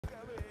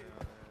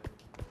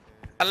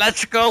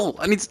Electrical!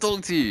 I need to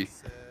talk to you.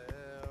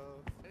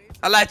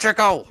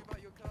 Electrical!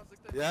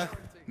 Yeah?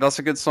 That's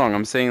a good song.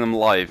 I'm seeing them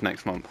live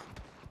next month.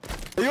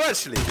 Are you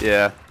actually?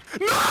 Yeah.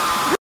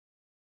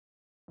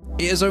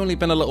 It has only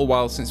been a little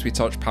while since we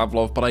touched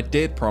Pavlov, but I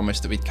did promise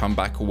that we'd come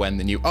back when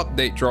the new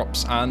update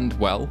drops, and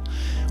well,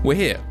 we're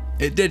here.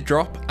 It did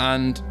drop,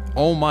 and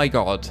oh my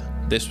god,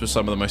 this was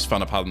some of the most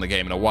fun I've had in the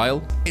game in a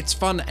while. It's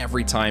fun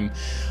every time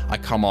I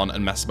come on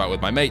and mess about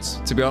with my mates,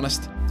 to be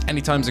honest.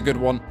 Anytime's a good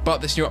one,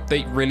 but this new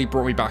update really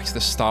brought me back to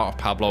the start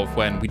of Pavlov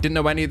when we didn't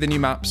know any of the new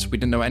maps, we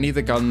didn't know any of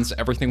the guns,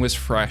 everything was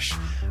fresh,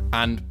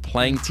 and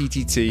playing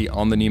TTT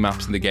on the new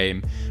maps in the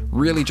game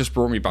really just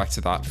brought me back to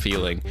that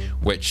feeling,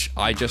 which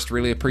I just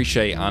really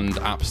appreciate and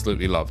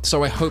absolutely loved.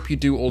 So I hope you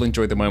do all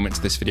enjoy the moments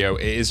of this video.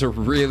 It is a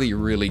really,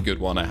 really good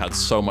one. I had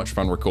so much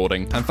fun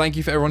recording. And thank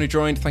you for everyone who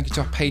joined. Thank you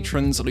to our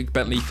patrons, Luke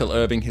Bentley, Phil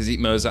Irving, Hazit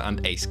Mirza,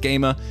 and Ace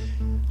Gamer.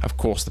 Of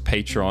course, the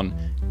Patreon,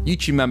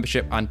 YouTube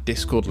membership, and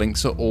Discord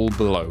links are all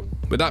below.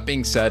 With that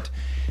being said,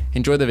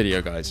 enjoy the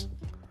video, guys.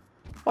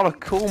 What a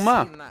cool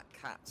map. That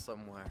cat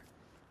somewhere.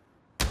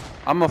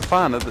 I'm a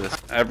fan of this.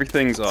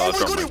 Everything's Oh my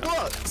god, it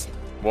worked!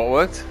 What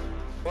worked?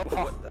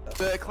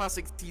 The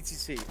classic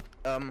TTC.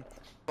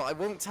 But I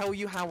won't tell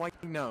you how I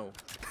know.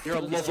 You're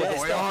a lover boy,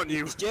 Jester. aren't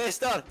you? He's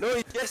Jester. No,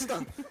 he's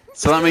Jester.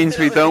 So that means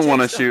we don't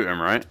want to shoot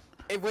him, right?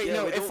 Hey, wait, Yeah,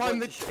 no, we if don't I'm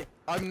want the...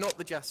 I'm not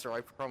the jester,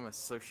 I promise,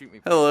 so shoot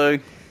me. Hello.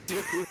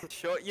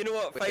 Sure. You know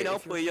what? Wait, Fine, I'll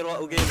if you- play your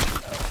little game.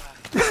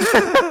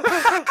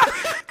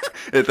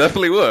 It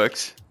definitely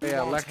works. Yeah, Come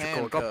on, electrical.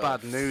 tan Got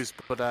bad curve. news,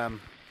 but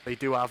they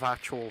do have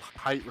actual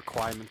height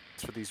requirements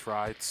for these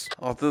rides.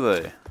 Oh, do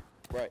they?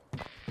 Right.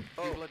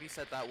 Oh, you bloody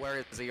said that. Where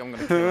is he? I'm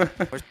gonna kill him.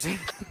 Where's he?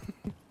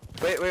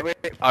 Wait.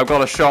 I've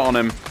got a shot on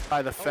him.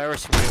 By the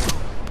Ferris wheel.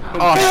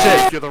 Oh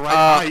shit! You're the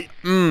right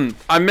height.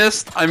 I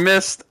missed.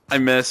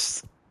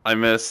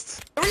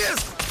 There he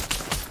is!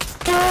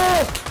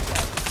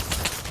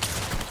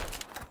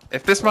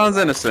 If this man's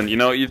innocent, you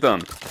know what you've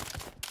done?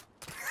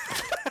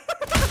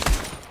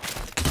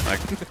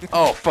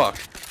 Oh fuck.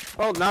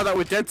 Well, now that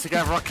we're dead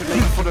together, I can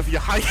make fun of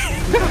your height.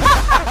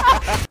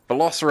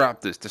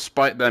 Velociraptors,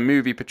 despite their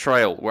movie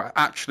portrayal, were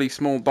actually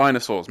small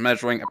dinosaurs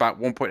measuring about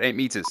 1.8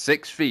 meters,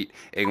 6 feet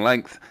in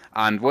length,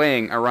 and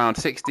weighing around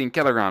 16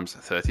 kilograms,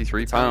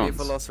 33 Tell me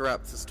pounds.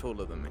 Velociraptor's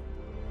taller than me.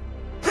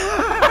 Do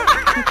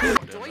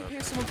I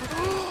hear someone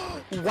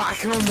whack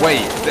him?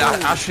 Wait,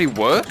 that actually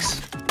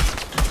works?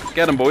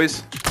 Get them,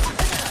 boys.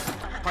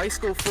 High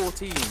score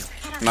 14.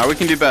 No, we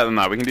can do better than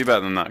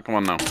that. Come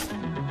on now.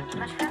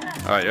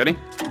 Alright, you ready?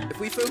 If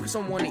we focus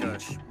on one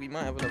each, we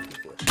might have enough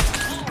people.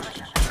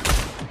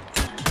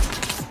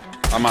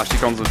 I'm actually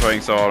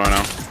concentrating so hard right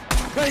now.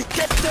 Hey,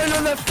 get down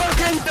on the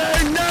fucking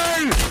thing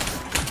now!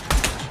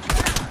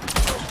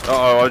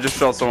 Uh-oh, I just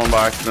shot someone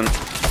by accident.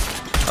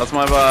 That's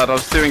my bad. I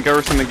was too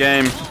engrossed in the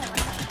game.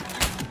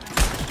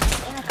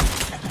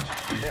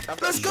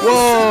 Let's go!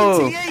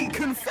 Whoa! 78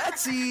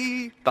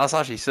 confetti! That's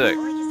actually sick.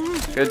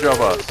 Good job,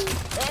 us.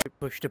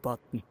 Push the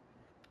button.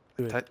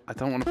 I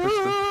don't want to push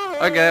the...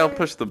 Okay, I'll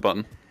push the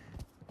button.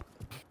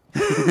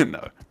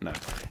 No.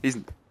 He's...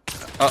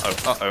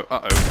 Uh-oh.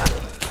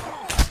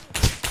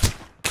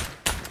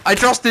 I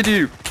trusted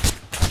you!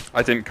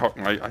 I didn't cock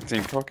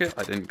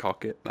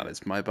it. That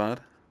is my bad.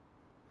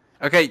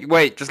 Okay,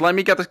 wait. Just let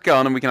me get this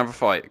gun and we can have a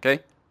fight, okay?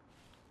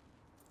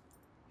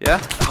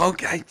 Yeah?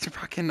 Okay,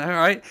 fucking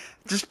alright.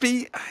 Just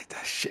be...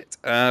 shit.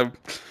 Okay.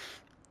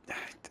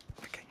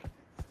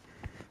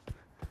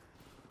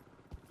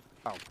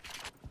 Oh.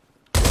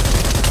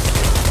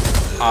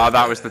 Ah,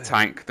 that was the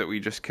tank that we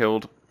just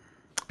killed.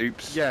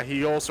 Oops. Yeah,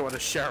 he also had a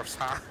sheriff's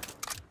hat.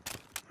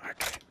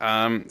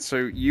 Okay. So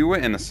you were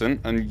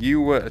innocent, and you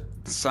were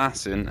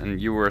assassin, and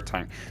you were a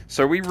tank.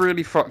 So we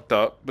really fucked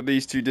up, but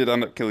these two did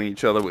end up killing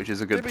each other, which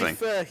is a good To be thing.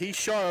 fair, he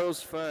shot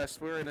us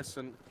first. We're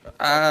innocent.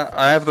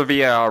 I have the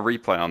VAR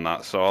replay on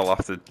that, so I'll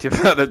have to give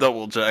that a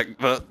double check,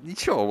 but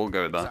sure, we'll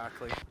go with that.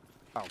 Exactly.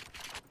 Oh.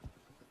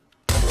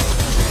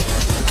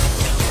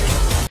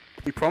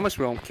 We promise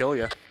we won't kill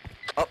you.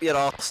 Up your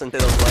arse into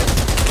the light.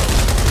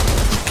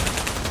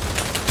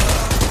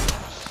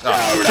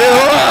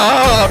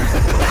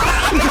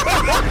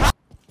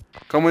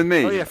 Come with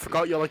me. Oh yeah, I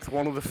forgot you're like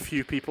one of the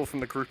few people from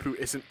the group who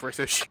isn't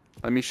British.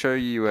 Let me show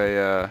you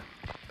a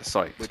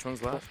site. Which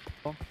one's left?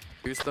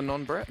 Who's the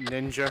non-Brit?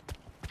 Ninja.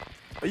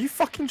 Are you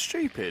fucking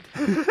stupid?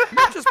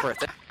 Not just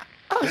British.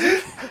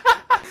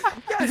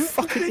 You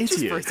fucking Just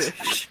idiot.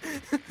 British.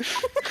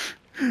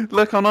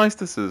 Look how nice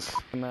this is.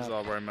 It's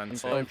our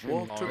romantic, I've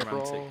walked our romantic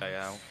across day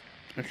out.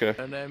 Okay.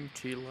 an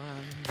empty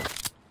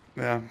land.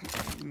 Yeah.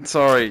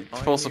 Sorry.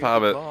 Force of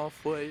habit.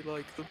 Halfway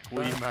like the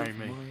Will you back marry of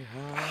me?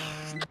 my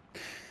hand.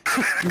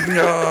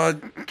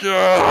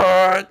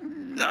 God,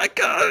 I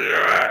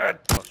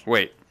can't.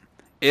 Wait.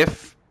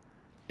 If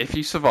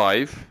you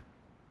survive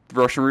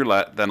Russian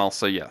roulette, then I'll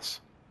say yes.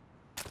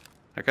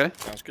 Okay?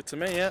 Sounds good to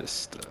me, yeah.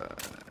 Just load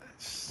that.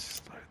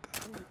 It's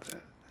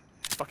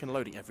fucking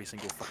loading every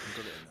single fucking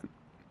bullet in there.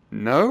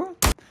 No?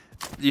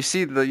 You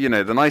see the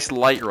the nice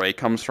light ray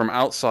comes from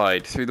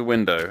outside through the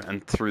window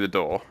and through the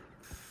door.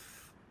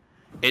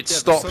 It Yeah, the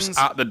stops sun's-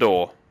 at the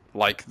door.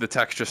 Like, the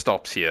texture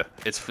stops here.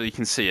 You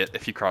can see it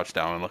if you crouch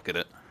down and look at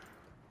it.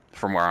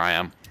 From where I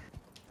am.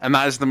 And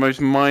that is the most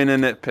minor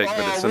nitpick, but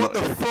it's what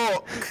the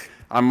fuck?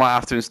 I might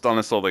have to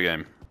uninstall the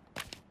game.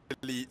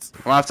 Elite.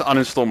 I might have to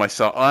uninstall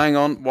myself. Hang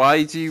on, why?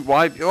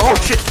 Oh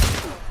shit!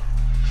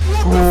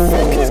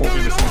 What is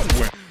going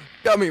on?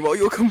 Gummy, while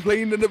you're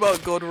complaining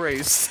about God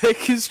Rays,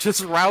 Sick is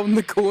just round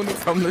the corner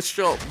from the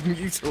shop,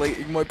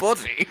 mutilating my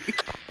body.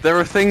 There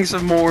are things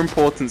of more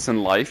importance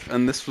in life,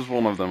 and this was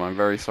one of them. I'm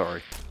very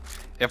sorry.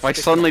 If I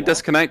suddenly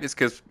disconnect, it's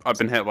because I've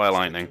been hit by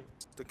lightning.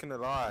 Stuck in a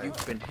line.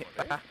 You've been hit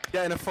by.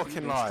 Get in a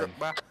fucking line. Struck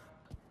by.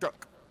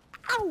 Struck.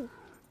 Ow!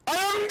 I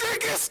am the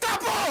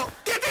Gestapo!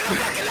 Get in the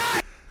fucking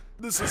line!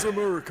 This is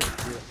America.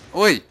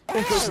 Oi!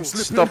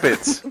 Stop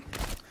it!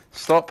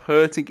 Stop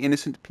hurting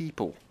innocent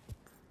people.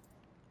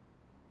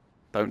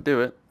 Don't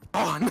do it.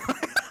 Oh no!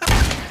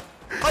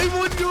 I'm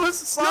on your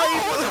side!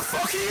 No, what the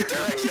fuck are you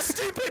doing, you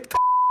stupid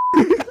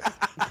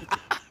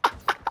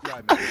Yeah,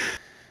 I know.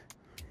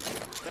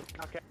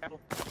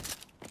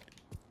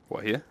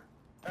 What, here?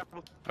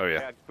 Oh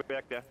yeah.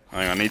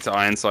 Hang on, I need to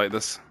iron sight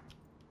this.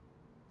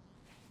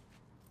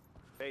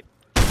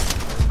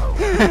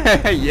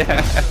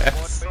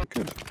 Yes!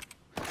 Good.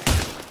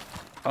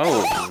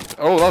 Oh,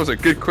 that was a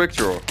good quick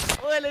draw.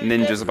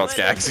 Ninja's about to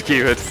get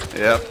executed.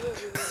 Yep.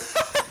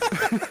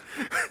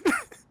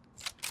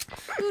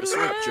 Just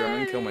like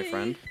German, kill my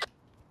friend.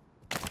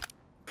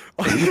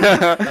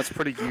 That's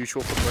pretty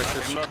usual for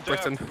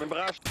Britain.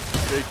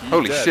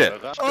 Holy shit.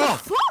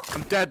 Oh,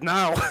 I'm dead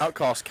now.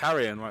 Outcast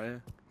carrying right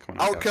here. Come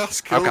on,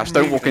 Outcast killed Outcast,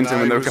 don't me, walk into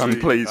him and with no I was gun, a-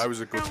 please. I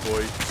was a good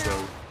boy,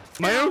 so...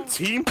 My own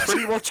team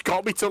pretty much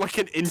got me to like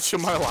an inch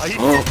of my life.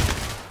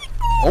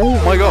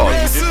 Oh my god.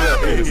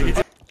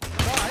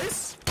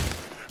 Nice.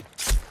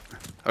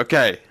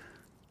 Okay.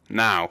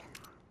 Now.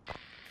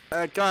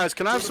 Guys,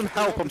 can I have some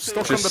help? I'm stuck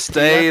on Just the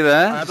stay pier. I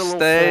there. had a little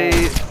Stay.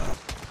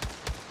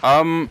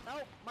 fall. Help,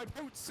 my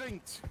boat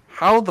sinked.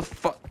 How the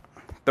fuck?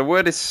 The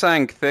word is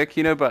sank, Thick.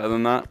 You know better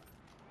than that.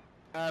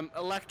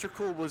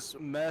 Electrical was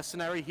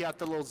mercenary. He had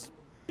the little,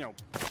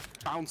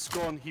 bounce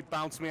gun. He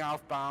bounced me out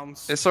of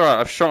bounds. It's alright.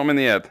 I've shot him in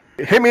the head.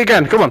 Hit me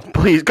again, come on,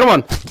 please, come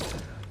on.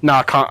 No,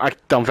 I can't, I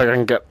don't think I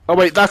can get... Oh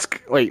wait,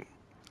 wait.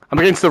 I'm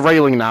against the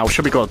railing now,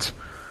 should be good.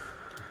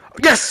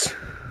 Yes!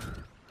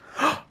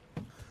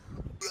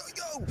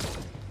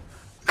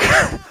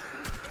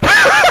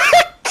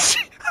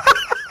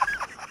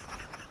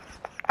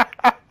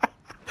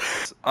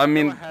 I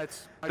mean,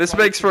 this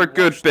makes for a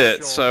good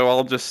bit, so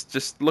I'll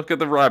just look at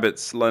the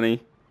rabbits,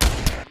 Lenny.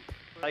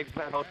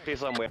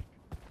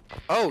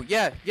 Oh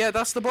yeah,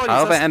 that's the body. How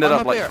have I ended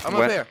up like here. I'm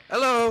where- up here.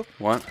 Hello.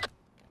 What?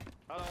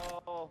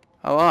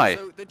 Oh, hi.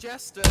 So the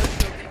jester.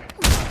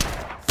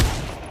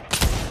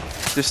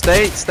 Just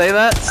stay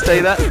there,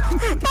 stay there.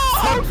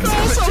 Oh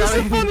gosh, that was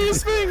the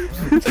funniest thing.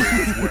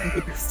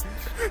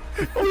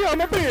 Oh yeah,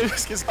 I'm up here.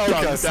 This guy's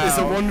Outcast, there's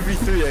a down.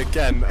 1v3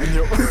 again, and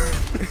you're...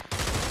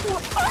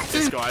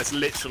 This guy's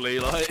literally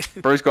like...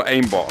 Bro's got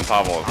aimbot on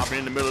Pavlov. I've been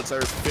in the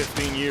military for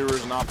 15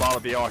 years and I'm part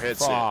of the airhead.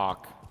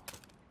 Fuck.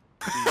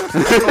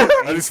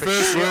 And his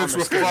first words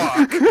were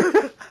fuck.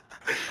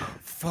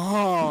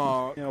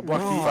 Fuck. You know,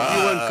 Blackie, you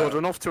weren't good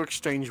enough to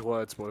exchange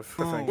words with,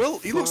 I think. Well,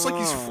 he looks like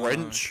he's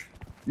French.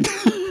 He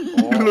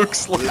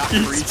looks like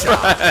he's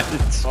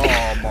French.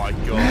 Oh my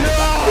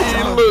god.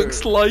 He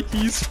looks like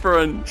he's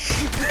French.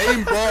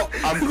 Aimbot,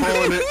 I'm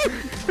calling it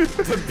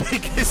the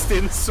biggest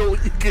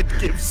insult you could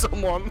give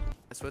someone.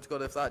 I swear to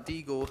God, if that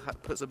deagle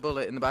puts a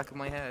bullet in the back of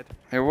my head.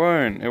 It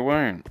won't. It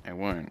won't. It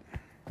won't.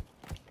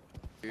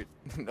 Dude.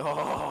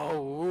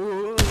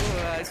 Oh.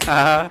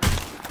 Haha.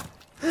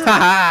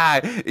 Haha.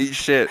 Eat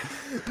shit.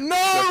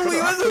 No, we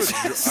I were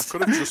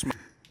could have just...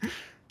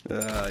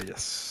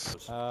 Yes.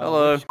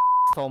 Hello.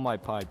 Stole my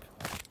pipe.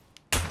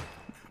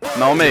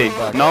 Not me.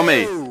 Not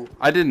me.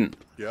 I didn't.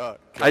 Yeah.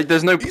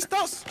 There's no.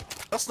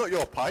 That's not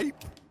your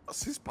pipe.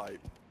 That's his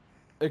pipe.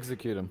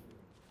 Execute him.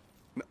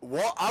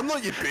 What? I'm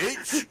not your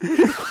bitch.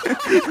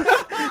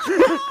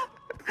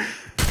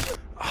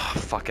 Oh,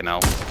 fucking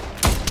hell.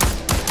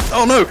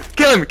 Oh no!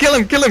 Kill him! Kill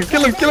him! Kill him!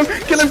 Kill him! Kill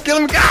him! Kill him! Kill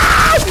him!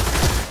 Ah!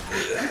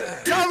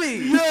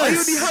 Dummy! I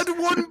only had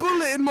one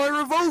bullet in my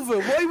revolver.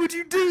 Why would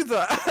you do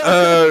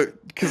that?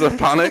 Because I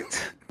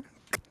panicked.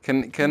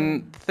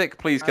 Can Thick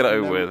please get it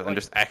over with and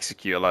just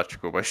execute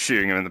Electrical by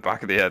shooting him in the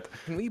back of the head?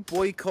 Can we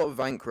boycott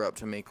Bankrupt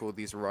to make all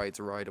these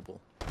rides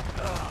rideable?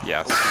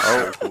 Yes.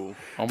 Oh, cool.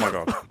 Oh my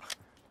god.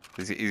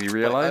 Is he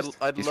realised?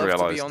 I'd He's love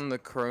realised. to be on the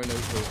Chrono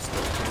Coaster.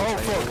 Oh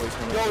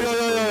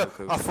fuck!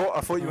 Yo! I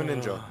thought you were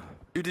Ninja.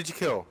 Who did you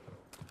kill?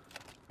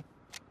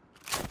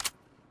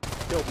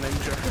 Killed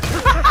Ninja.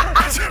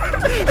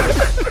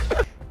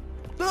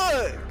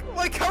 Look!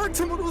 My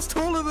character model's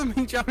taller than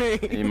me, Jamie!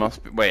 He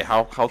must be. Wait,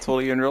 how tall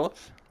are you in real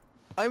life?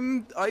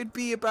 I'd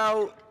be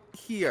about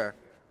here.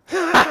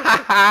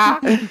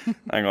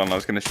 Hang on, I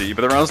was gonna shoot you,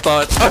 but the round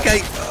started.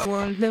 Okay.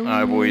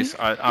 Alright, boys.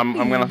 I'm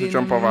gonna have to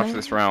jump off after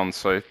this round,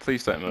 so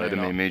please don't murder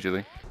me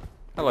immediately.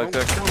 Hello,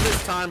 Thick.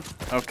 This time.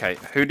 Okay,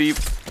 who do you?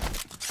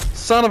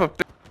 Son of a.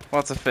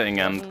 What's a fitting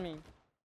end?